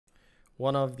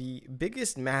one of the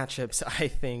biggest matchups, I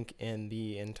think, in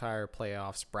the entire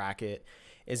playoffs bracket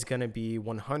is going to be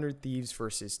 100 Thieves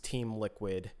versus Team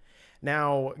Liquid.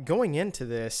 Now, going into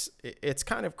this, it's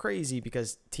kind of crazy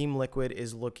because Team Liquid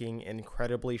is looking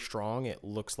incredibly strong. It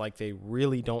looks like they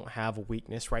really don't have a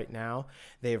weakness right now.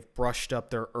 They've brushed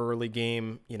up their early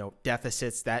game,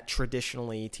 deficits that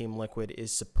traditionally Team Liquid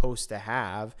is supposed to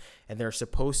have, and they're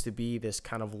supposed to be this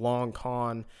kind of long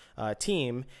con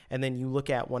team. And then you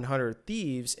look at 100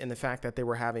 Thieves and the fact that they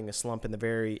were having a slump in the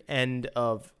very end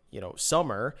of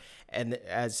summer and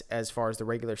as far as the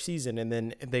regular season, and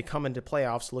then they come into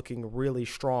playoffs looking really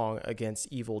strong against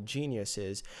Evil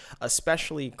Geniuses,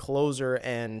 especially Closer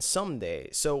and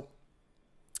Ssumday. So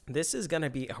this is going to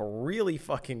be a really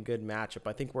fucking good matchup.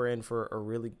 I think we're in for a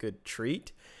really good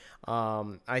treat.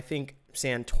 I think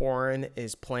Santorin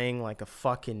is playing like a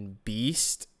fucking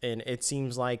beast, and it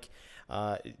seems like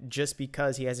just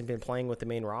because he hasn't been playing with the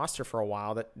main roster for a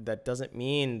while, that doesn't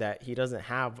mean that he doesn't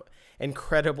have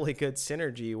incredibly good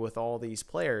synergy with all these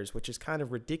players, which is kind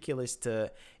of ridiculous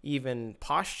to even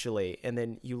postulate. And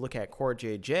then you look at Core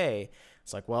JJ,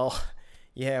 it's like, well,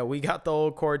 yeah, we got the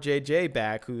old Core JJ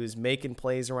back, who's making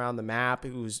plays around the map,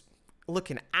 who's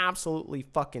looking absolutely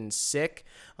fucking sick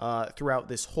throughout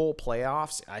this whole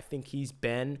playoffs. I think he's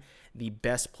been the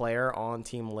best player on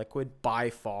Team Liquid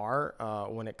by far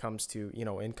when it comes to,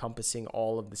 encompassing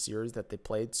all of the series that they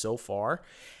played so far.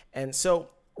 And so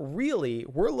really,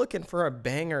 we're looking for a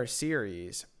banger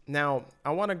series. Now,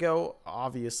 I want to go,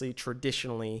 obviously,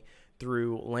 traditionally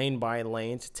through lane by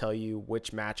lane to tell you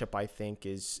which matchup I think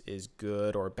is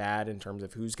good or bad in terms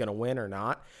of who's going to win or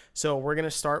not. So we're going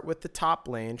to start with the top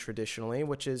lane traditionally,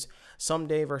 which is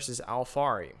Ssumday versus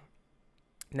Alphari.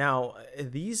 Now,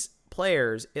 these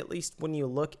players, at least when you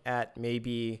look at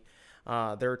maybe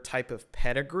their type of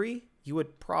pedigree, you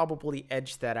would probably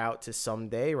edge that out to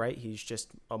Ssumday, right? He's just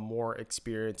a more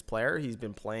experienced player. He's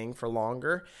been playing for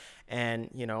longer, and,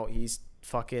 he's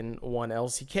fucking won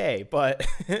LCK. But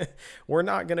we're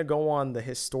not going to go on the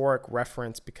historic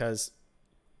reference because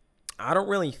I don't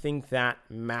really think that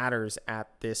matters at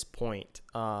this point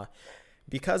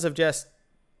because of just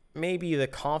maybe the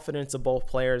confidence of both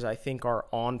players. I think are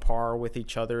on par with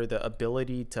each other. The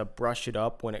ability to brush it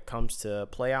up when it comes to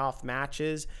playoff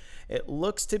matches, it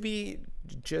looks to be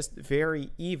just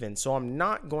very even. So I'm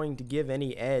not going to give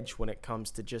any edge when it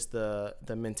comes to just the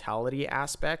mentality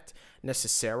aspect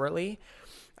necessarily.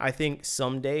 I think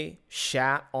Ssumday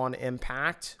shat on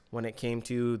impact when it came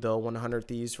to the 100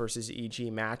 Thieves versus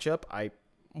EG matchup. I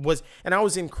was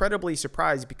incredibly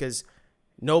surprised because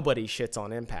nobody shits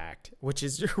on impact, which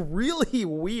is really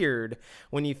weird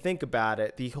when you think about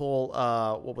it. The whole,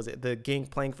 the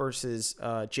Gangplank versus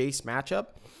Jace matchup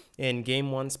in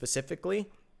game one specifically,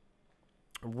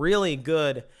 really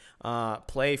good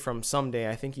play from Ssumday.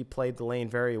 I think he played the lane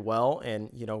very well, and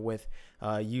with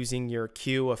using your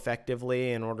Q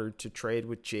effectively in order to trade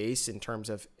with Jace in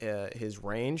terms of his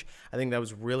range, I think that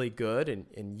was really good,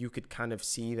 and you could kind of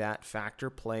see that factor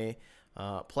play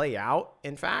out,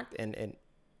 in fact, and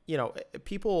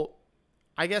people,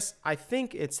 I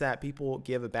think it's that people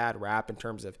give a bad rap in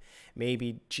terms of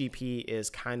maybe GP is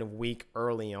kind of weak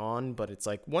early on, but it's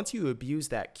like once you abuse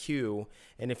that Q,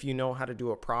 and if you know how to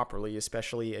do it properly,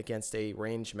 especially against a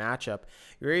ranged matchup,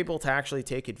 you're able to actually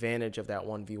take advantage of that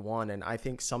 1v1, and I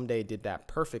think Ssumday did that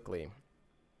perfectly.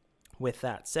 With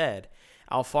that said,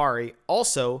 Alphari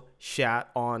also shat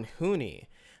on Huni.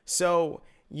 So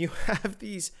you have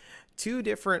these two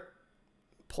different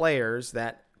players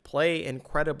that play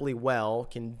incredibly well,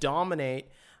 can dominate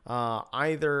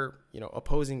either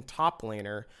opposing top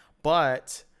laner,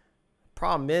 but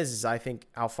problem is I think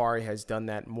Alphari has done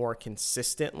that more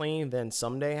consistently than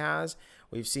Ssumday has.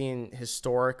 We've seen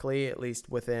historically, at least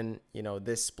within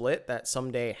this split, that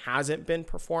Ssumday hasn't been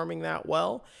performing that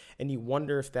well, and you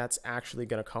wonder if that's actually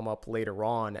going to come up later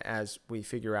on as we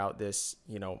figure out this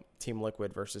Team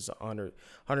Liquid versus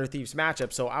 100 Thieves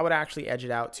matchup. So I would actually edge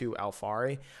it out to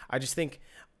Alphari. I just think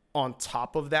on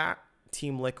top of that,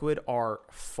 Team Liquid are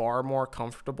far more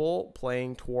comfortable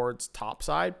playing towards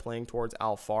topside, playing towards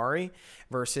Alphari,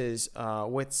 versus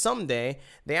with Ssumday,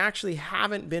 they actually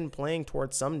haven't been playing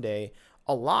towards Ssumday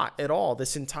a lot at all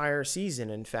this entire season,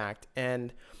 in fact,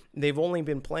 and they've only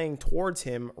been playing towards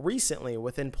him recently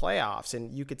within playoffs,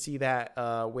 and you could see that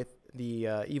with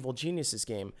the Evil Geniuses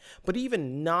game, but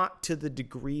even not to the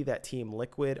degree that Team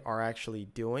Liquid are actually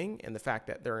doing, and the fact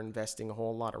that they're investing a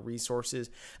whole lot of resources,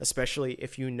 especially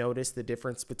if you notice the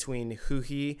difference between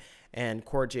Huhi and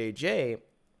Core JJ,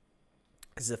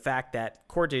 is the fact that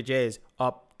Core JJ is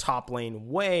up top lane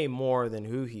way more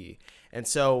than Huhi. And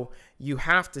so you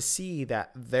have to see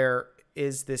that there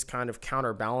is this kind of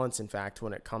counterbalance, in fact,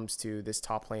 when it comes to this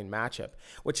top lane matchup,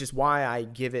 which is why I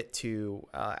give it to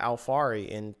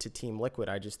Alphari and to Team Liquid.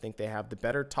 I just think they have the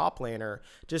better top laner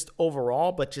just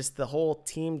overall, but just the whole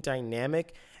team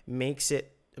dynamic makes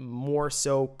it more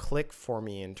so click for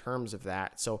me in terms of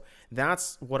that. So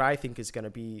that's what I think is going to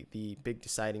be the big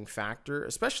deciding factor,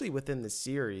 especially within the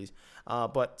series.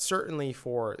 But certainly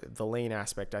for the lane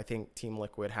aspect, I think Team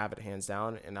Liquid have it hands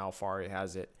down, and Alphari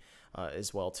has it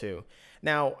as well too.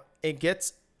 Now, it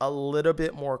gets a little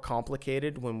bit more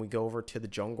complicated when we go over to the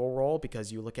jungle role,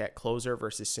 because you look at Closer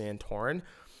versus Santorin.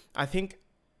 I think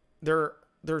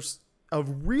there's a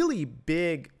really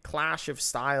big clash of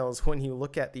styles when you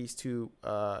look at these two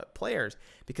players,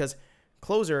 because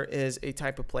Closer is a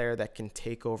type of player that can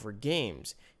take over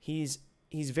games. He's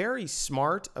very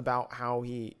smart about how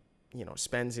he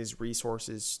spends his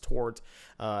resources towards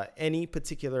any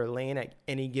particular lane at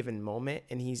any given moment,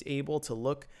 and he's able to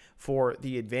look for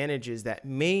the advantages that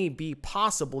may be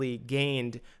possibly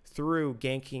gained through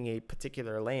ganking a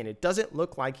particular lane. It doesn't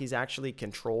look like he's actually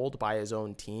controlled by his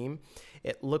own team.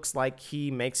 It looks like he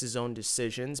makes his own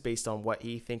decisions based on what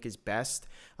he think is best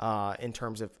in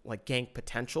terms of like gank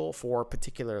potential for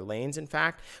particular lanes, in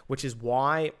fact, which is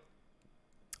why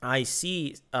I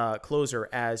see Closer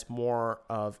as more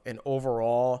of an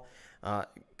overall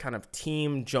kind of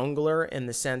team jungler, in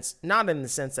the sense, not in the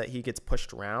sense that he gets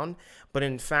pushed around, but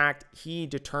in fact, he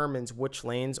determines which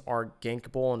lanes are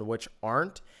gankable and which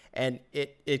aren't. And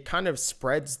it kind of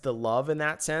spreads the love in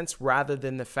that sense, rather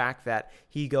than the fact that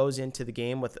he goes into the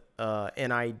game with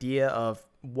an idea of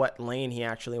what lane he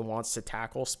actually wants to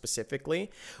tackle specifically,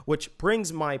 which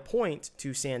brings my point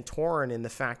to Santorin in the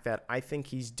fact that I think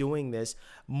he's doing this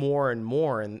more and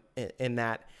more in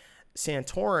that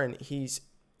Santorin, he's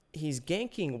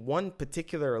ganking one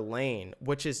particular lane,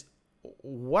 which is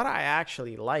what I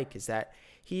actually like, is that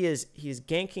he's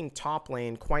ganking top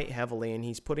lane quite heavily, and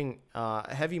he's putting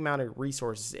a heavy amount of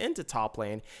resources into top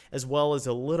lane, as well as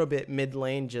a little bit mid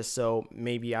lane, just so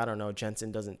maybe, I don't know,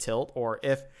 Jensen doesn't tilt, or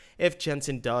if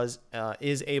Jensen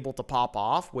is able to pop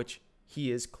off, which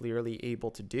he is clearly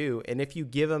able to do, and if you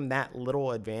give him that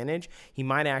little advantage, he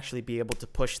might actually be able to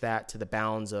push that to the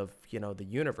bounds of the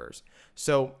universe.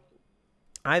 So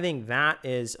I think that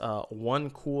is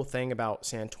one cool thing about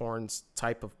Santorin's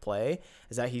type of play,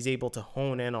 is that he's able to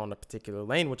hone in on a particular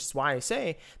lane, which is why I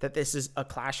say that this is a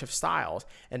clash of styles.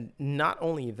 And not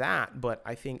only that, but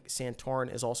I think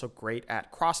Santorin is also great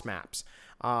at cross maps.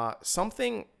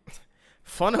 Something,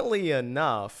 funnily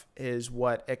enough, is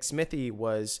what Xmithy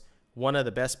was one of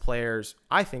the best players,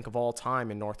 I think, of all time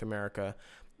in North America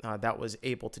that was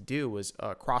able to do, was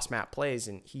cross map plays,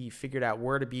 and he figured out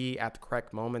where to be at the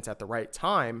correct moments at the right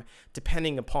time,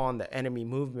 depending upon the enemy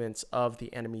movements of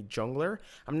the enemy jungler.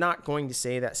 I'm not going to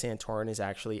say that Santorin is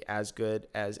actually as good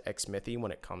as Xmithy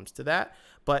when it comes to that,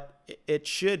 but it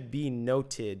should be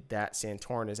noted that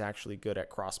Santorin is actually good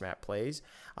at cross map plays.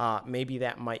 Maybe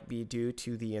that might be due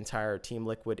to the entire Team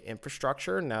Liquid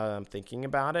infrastructure, now that I'm thinking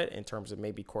about it, in terms of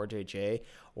maybe Core JJ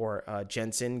or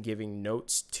Jensen giving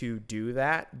notes to do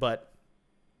that. But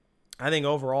I think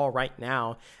overall right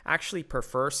now, I actually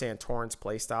prefer Santorin's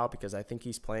playstyle, because I think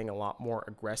he's playing a lot more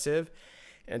aggressive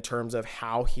in terms of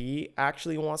how he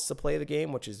actually wants to play the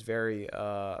game, which is very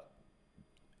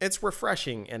it's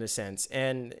refreshing in a sense.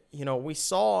 And we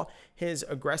saw his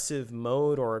aggressive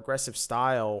mode or aggressive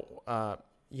style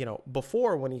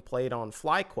before, when he played on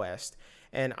FlyQuest,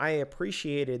 and I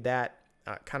appreciated that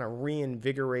kind of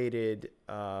reinvigorated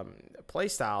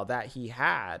playstyle that he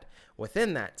had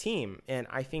within that team. And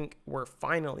I think we're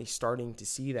finally starting to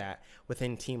see that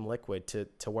within Team Liquid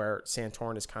to where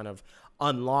Santorin is kind of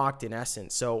unlocked in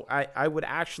essence. So I would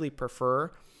actually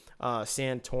prefer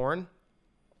Santorin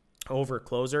over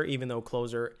Closer, even though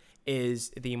Closer is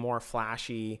the more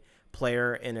flashy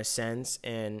player in a sense,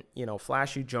 and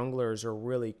flashy junglers are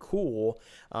really cool,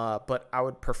 but I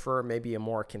would prefer maybe a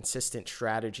more consistent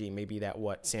strategy, maybe that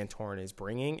what Santorin is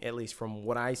bringing, at least from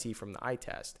what I see from the eye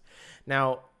test.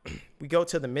 Now we go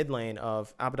to the mid lane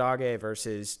of Abbedagge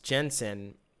versus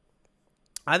Jensen.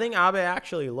 I think Abbe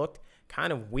actually looked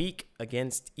kind of weak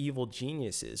against Evil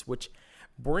Geniuses, which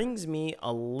brings me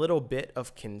a little bit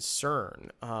of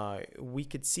concern. We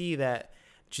could see that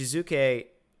Jizuke,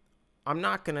 I'm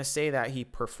not going to say that he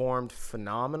performed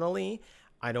phenomenally.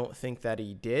 I don't think that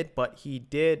he did, but he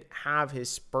did have his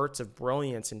spurts of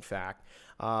brilliance, in fact.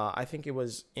 I think it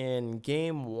was in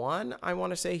game 1, I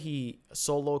want to say, he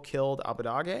solo killed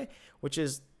Abbedagge, which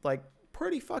is like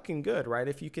pretty fucking good, right?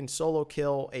 If you can solo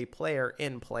kill a player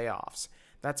in playoffs,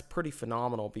 that's pretty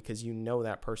phenomenal, because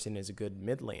that person is a good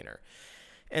mid laner.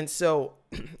 And so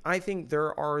I think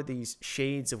there are these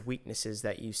shades of weaknesses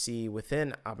that you see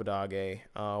within Abadage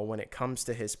when it comes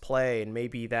to his play, and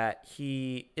maybe that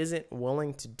he isn't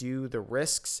willing to do the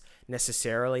risks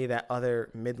necessarily that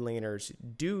other mid laners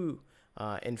do,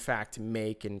 in fact,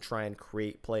 make and try and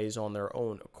create plays on their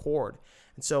own accord.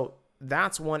 And so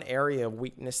that's one area of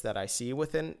weakness that I see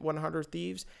within 100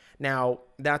 Thieves. Now,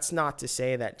 that's not to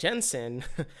say that Jensen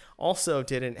also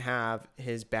didn't have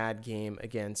his bad game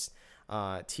against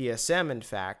TSM, in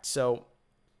fact. So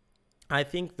I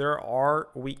think there are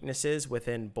weaknesses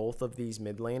within both of these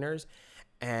mid laners.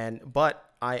 But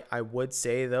I would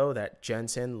say, though, that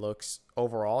Jensen looks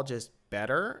overall just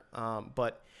better.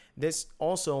 But this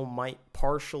also might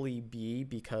partially be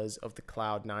because of the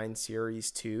Cloud9 series,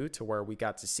 too, to where we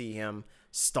got to see him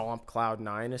stomp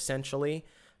Cloud9 essentially,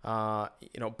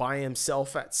 by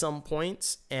himself at some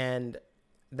points. And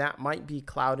that might be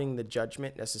clouding the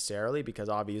judgment necessarily because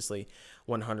obviously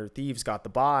 100 Thieves got the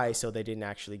bye, so they didn't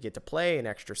actually get to play an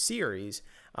extra series.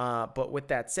 But with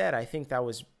that said, I think that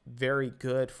was very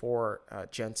good for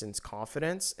Jensen's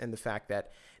confidence and the fact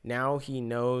that now he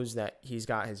knows that he's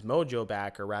got his mojo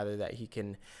back, or rather that he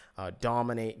can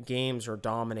dominate games or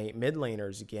dominate mid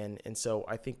laners again. And so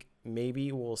I think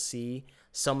maybe we'll see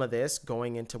some of this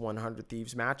going into 100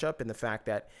 Thieves matchup, and the fact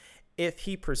that if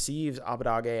he perceives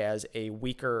Abadage as a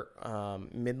weaker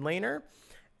mid laner,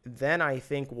 then I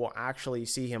think we'll actually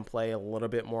see him play a little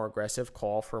bit more aggressive,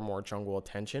 call for more jungle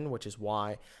attention, which is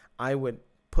why I would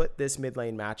put this mid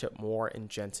lane matchup more in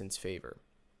Jensen's favor.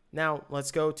 Now,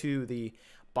 let's go to the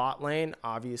bot lane.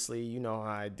 Obviously, you know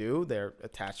how I do. They're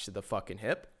attached to the fucking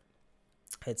hip.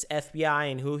 It's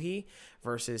FBI and Huhi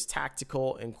versus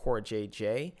Tactical and Core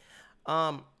JJ.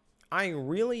 I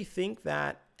really think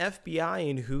that FBI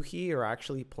and Huhi are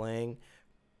actually playing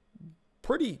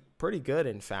pretty good,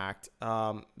 in fact.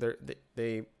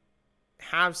 They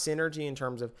have synergy in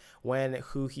terms of when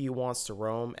Huhi wants to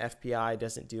roam. FBI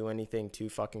doesn't do anything too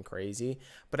fucking crazy.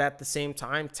 But at the same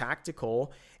time,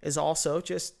 Tactical is also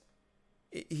just...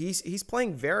 He's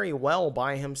playing very well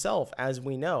by himself, as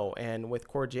we know, and with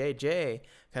Core JJ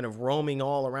kind of roaming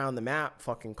all around the map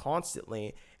fucking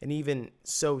constantly, and even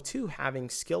so too having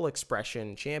skill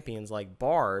expression champions like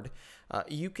Bard,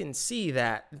 you can see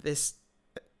that this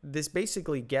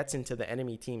basically gets into the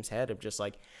enemy team's head of just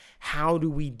like, how do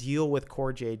we deal with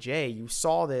Core JJ? You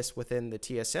saw this within the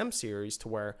TSM series to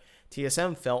where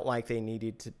TSM felt like they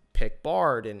needed to pick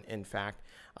Bard, and in fact,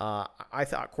 I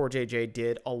thought Core JJ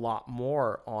did a lot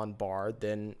more on Bard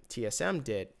than TSM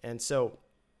did. And so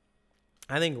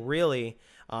I think really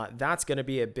that's going to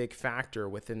be a big factor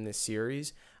within this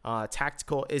series.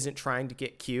 Tactical isn't trying to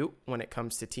get cute when it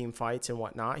comes to team fights and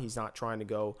whatnot. He's not trying to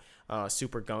go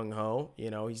super gung-ho.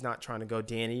 He's not trying to go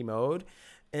Danny mode.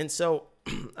 And so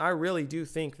I really do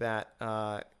think that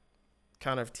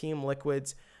kind of Team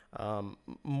Liquid's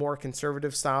more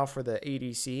conservative style for the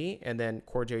ADC, and then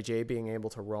Core JJ being able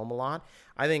to roam a lot.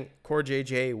 I think Core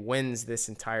JJ wins this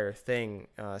entire thing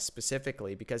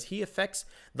specifically because he affects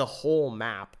the whole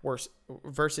map,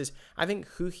 versus I think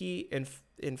Huhi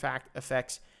in fact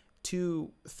affects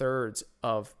 2/3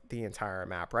 of the entire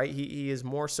map, right? He is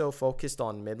more so focused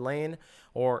on mid lane,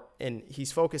 and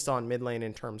he's focused on mid lane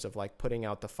in terms of like putting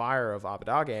out the fire of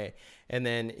Abadage, and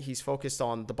then he's focused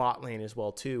on the bot lane as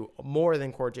well too, more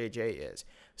than Core JJ is.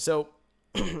 So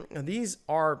these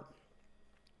are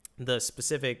the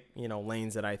specific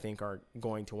lanes that I think are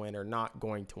going to win or not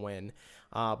going to win.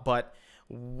 But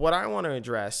what I want to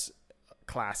address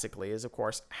classically is, of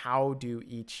course, how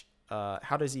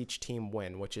does each team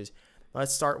win, which is,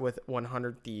 let's start with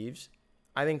 100 Thieves.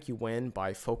 I think you win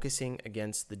by focusing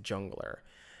against the jungler.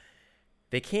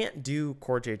 They can't do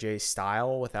Core JJ's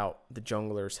style without the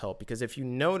jungler's help, because if you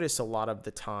notice a lot of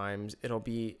the times, it'll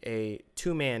be a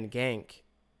two-man gank,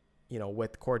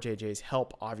 with Core JJ's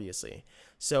help, obviously.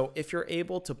 So if you're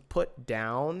able to put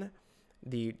down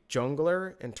the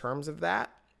jungler in terms of that,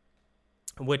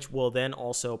 which will then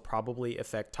also probably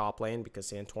affect top lane,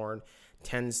 because Santorin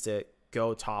tends to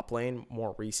go top lane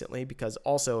more recently, because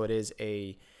also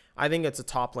I think it's a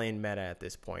top lane meta at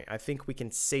this point. I think we can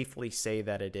safely say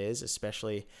that it is,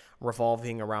 especially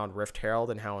revolving around Rift Herald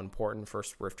and how important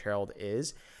first Rift Herald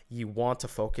is. You want to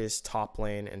focus top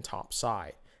lane and top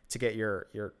side to get your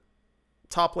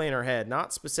top laner head,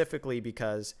 not specifically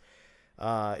because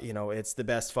it's the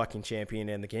best fucking champion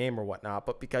in the game or whatnot,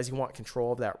 but because you want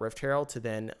control of that Rift Herald to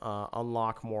then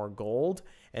unlock more gold,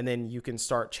 and then you can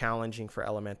start challenging for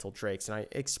elemental drakes. And I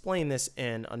explained this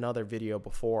in another video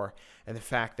before, and the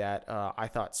fact that I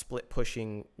thought split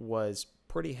pushing was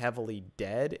pretty heavily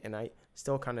dead, and I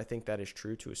still kind of think that is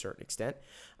true to a certain extent.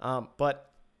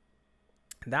 But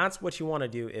That's what you want to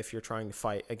do if you're trying to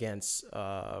fight against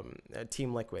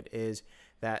Team Liquid, is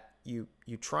that you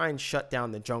try and shut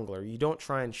down the jungler. You don't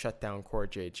try and shut down Core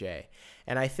JJ.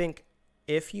 And I think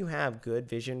if you have good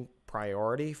vision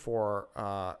priority for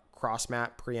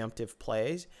cross-map preemptive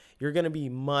plays, you're going to be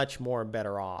much more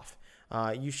better off.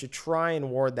 You should try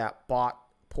and ward that bot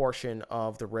portion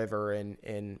of the river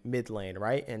in mid lane,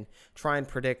 right? And try and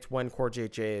predict when Core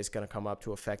JJ is going to come up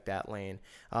to affect that lane.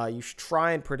 You should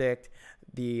try and predict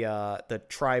the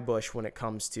tri bush when it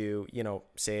comes to,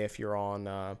 say if you're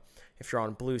on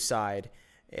blue side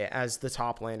as the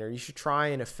top laner, you should try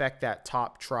and affect that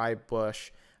top tri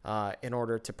bush in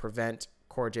order to prevent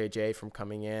Core JJ from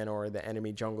coming in or the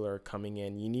enemy jungler coming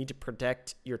in. You need to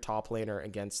protect your top laner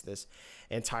against this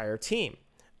entire team.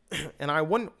 And I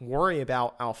wouldn't worry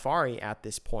about Alphari at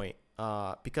this point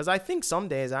because I think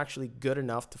Ssumday is actually good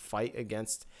enough to fight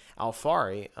against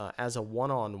Alphari as a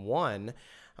one-on-one.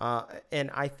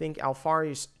 And I think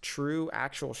Alphari's true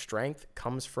actual strength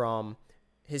comes from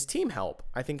his team help.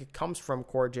 I think it comes from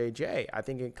Core JJ. I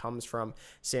think it comes from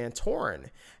Santorin.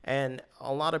 And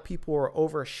a lot of people are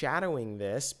overshadowing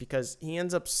this because he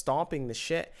ends up stomping the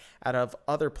shit out of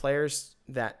other players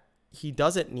that he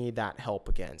doesn't need that help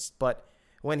against. But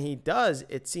when he does,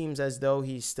 it seems as though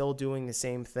he's still doing the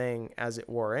same thing as it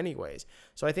were anyways.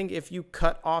 So I think if you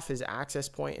cut off his access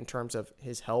point in terms of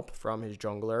his help from his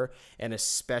jungler and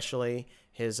especially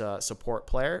his support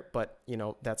player, but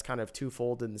that's kind of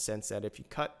twofold in the sense that if you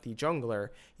cut the jungler,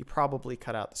 you probably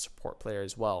cut out the support player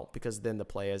as well, because then the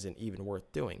play isn't even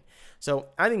worth doing. So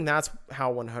I think that's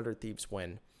how 100 Thieves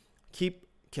win. Keep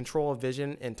control of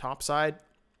vision in top side.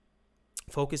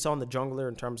 Focus on the jungler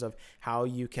in terms of how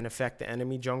you can affect the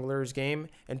enemy jungler's game,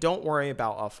 and don't worry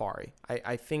about Alphari.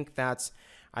 I think that's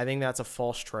a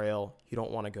false trail. You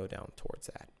don't want to go down towards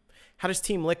that. How does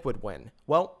Team Liquid win?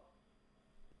 Well,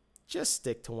 just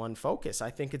stick to one focus.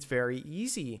 I think it's very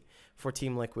easy for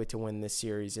Team Liquid to win this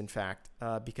series, in fact,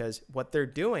 because what they're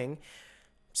doing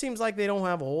seems like they don't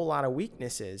have a whole lot of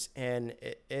weaknesses, and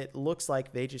it looks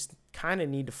like they just kind of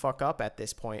need to fuck up at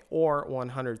this point, or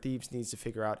 100 Thieves needs to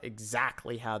figure out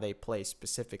exactly how they play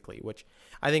specifically, which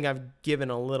I think I've given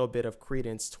a little bit of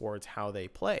credence towards how they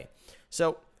play.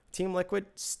 So Team Liquid,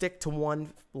 stick to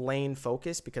one lane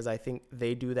focus, because I think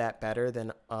they do that better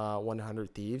than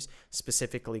 100 Thieves,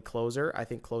 specifically Closer. I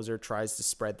think Closer tries to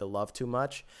spread the love too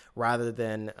much rather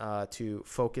than to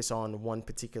focus on one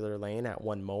particular lane at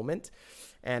one moment.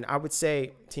 And I would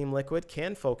say Team Liquid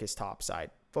can focus topside.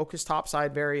 Focus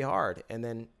topside very hard. And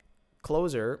then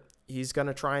Closer, he's going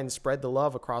to try and spread the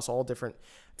love across all different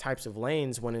types of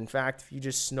lanes, when in fact, if you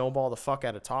just snowball the fuck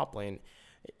out of top lane,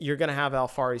 you're going to have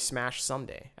Alphari smash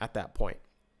Ssumday at that point.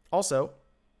 Also,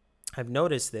 I've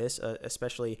noticed this,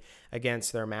 especially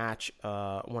against their match,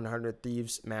 100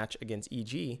 Thieves match against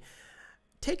EG.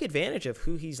 Take advantage of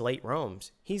who he's late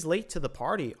roams. He's late to the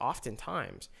party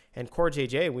oftentimes. And Core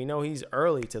JJ, we know he's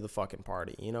early to the fucking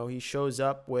party. He shows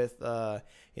up with,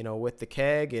 with the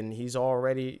keg, and he's all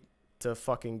ready to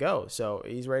fucking go. So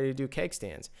he's ready to do keg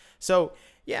stands. So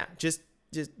yeah, just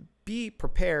be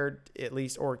prepared at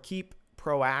least, or keep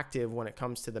proactive when it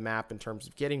comes to the map in terms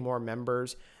of getting more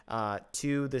members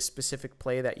to the specific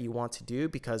play that you want to do,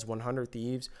 because 100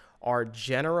 Thieves are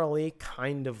generally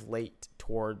kind of late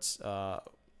towards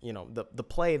the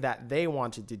play that they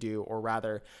wanted to do, or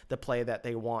rather the play that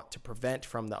they want to prevent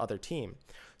from the other team.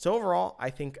 So overall, I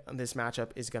think this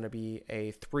matchup is going to be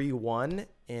a 3-1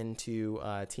 into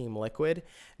Team Liquid.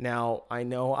 Now, I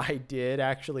know I did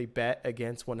actually bet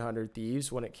against 100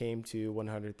 Thieves when it came to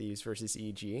 100 Thieves versus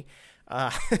EG,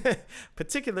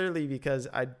 particularly because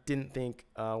I didn't think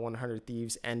 100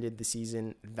 Thieves ended the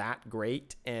season that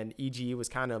great, and EG was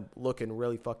kind of looking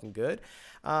really fucking good.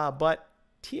 But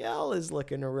TL is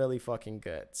looking really fucking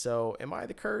good. So am I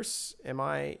the curse? Am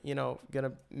I, going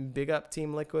to big up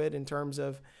Team Liquid in terms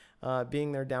of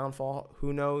being their downfall?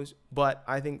 Who knows? But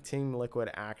I think Team Liquid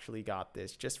actually got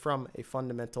this, just from a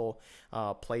fundamental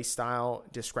play style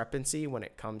discrepancy when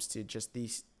it comes to just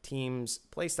these teams'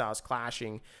 play styles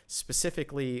clashing,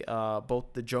 specifically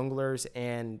both the junglers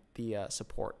and the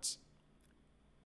supports.